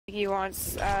he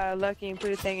wants Lucky and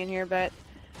Poo-Tang in here, but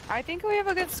I think we have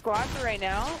a good squad for right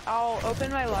now. I'll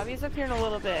open my lobbies up here in a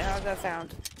little bit. How's that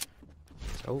sound?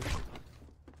 Oh.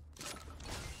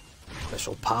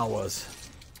 Special powers.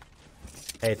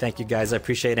 Hey, thank you guys. I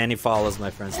appreciate any follows,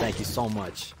 my friends. Thank you so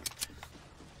much.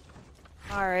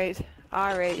 Alright,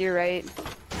 you're right.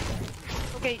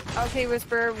 Okay,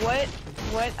 Whisper, what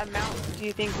amount do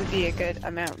you think would be a good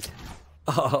amount?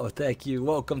 Oh, thank you.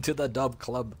 Welcome to the Dub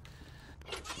Club.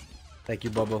 Thank you,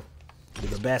 Bubba.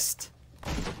 You're the best.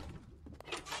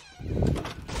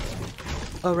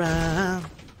 Around.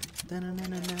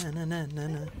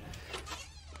 Da-na-na-na-na-na-na-na.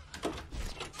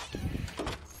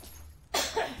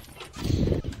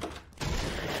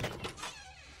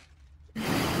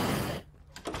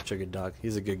 Sugar Dog.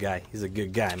 He's a good guy. He's a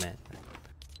good guy, man.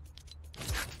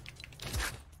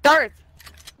 Darth!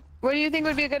 What do you think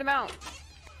would be a good amount?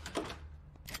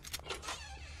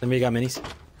 Somebody got minis?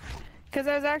 Because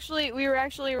we were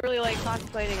actually really like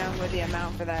contemplating on what the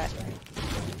amount for that.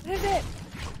 What is it?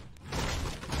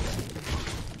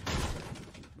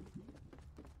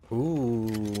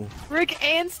 Ooh. Rick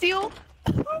and Steel?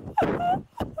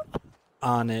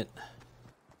 On it.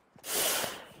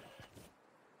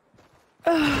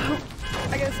 I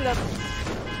gotta sit up.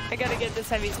 I gotta get this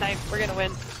heavy snipe. We're gonna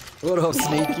win. What up,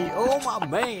 Sneaky? Oh, my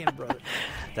man, brother.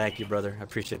 Thank you, brother. I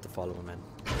appreciate the follow, man.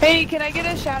 Hey, can I get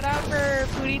a shout out for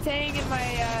Poo-Tang in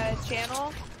my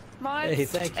channel mods? Hey,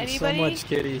 thank you anybody? so much,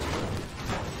 Kitty.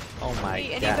 Oh my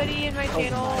hey, god. Anybody in my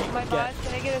channel, my God. mods,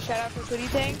 can I get a shout out for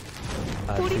Poo-Tang?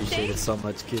 I appreciate it so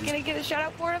much, Kitty. Can I get a shout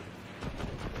out for him?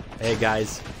 Hey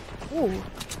guys. Ooh.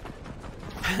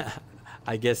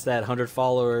 I guess that 100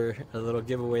 follower a little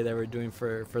giveaway that we're doing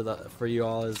for you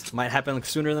all might happen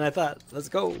sooner than I thought. Let's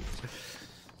go.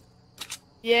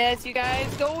 Yes, you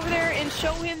guys, go over there and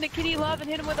show him the kitty love and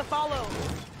hit him with a follow.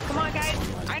 Come on, guys.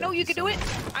 I know you can do it.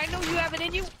 I know you have it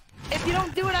in you. If you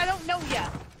don't do it, I don't know ya.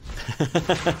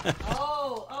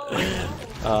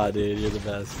 Oh, dude, you're the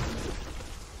best.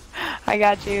 I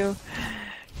got you.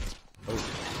 Oh.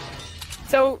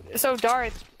 So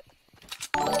Darth,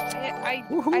 I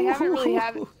haven't really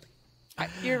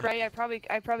you're right. I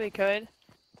probably could.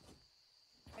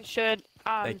 I should.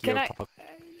 Thank you. Can I?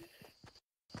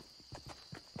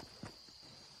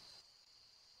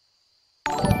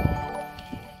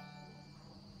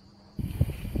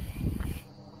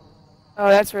 Oh,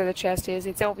 that's where the chest is.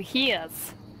 It's over here.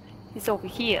 It's over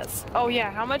here. Oh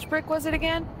yeah. How much brick was it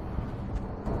again?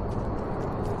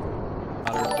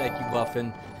 Thank you,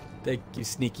 Buffin. Thank you,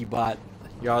 Sneaky Bot.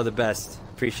 You are the best.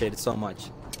 Appreciate it so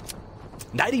much.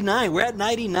 99. We're at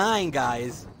 99,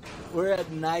 guys. We're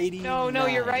at 99. No,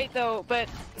 you're right though. But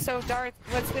so Darth,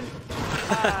 what's been?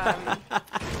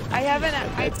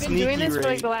 I've been doing this for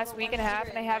like the last week and a half,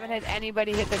 and I haven't had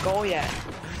anybody hit the goal yet.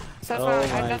 So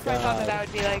that's why I thought that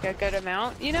would be like a good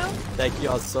amount, you know? Thank you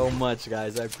all so much,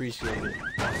 guys. I appreciate it.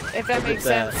 If that makes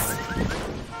sense.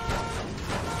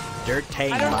 Dirt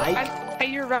Tank Mike.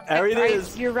 You're right. There it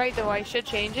is. You're right though. I should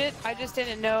change it. I just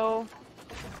didn't know.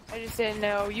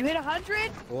 You hit 100?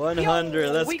 100.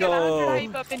 Yo, Let's we go. got 100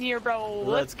 hype up in here, bro.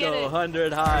 Let's get go. it.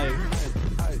 100 high.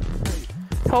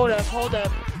 Hold up.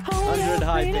 100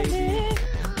 high, baby.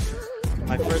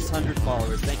 My first 100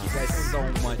 followers. Thank you guys so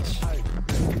much.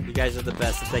 You guys are the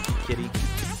best. And thank you, Kitty.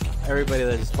 Everybody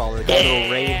that just followed. Got a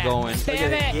little raid going. Spam Look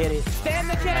at it. Get it. Spam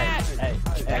the chat. Hey,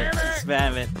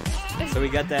 spam it. So we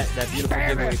got that beautiful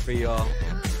giveaway for you all.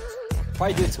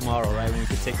 Probably do it tomorrow, right? When we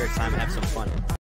can take our time and have some fun.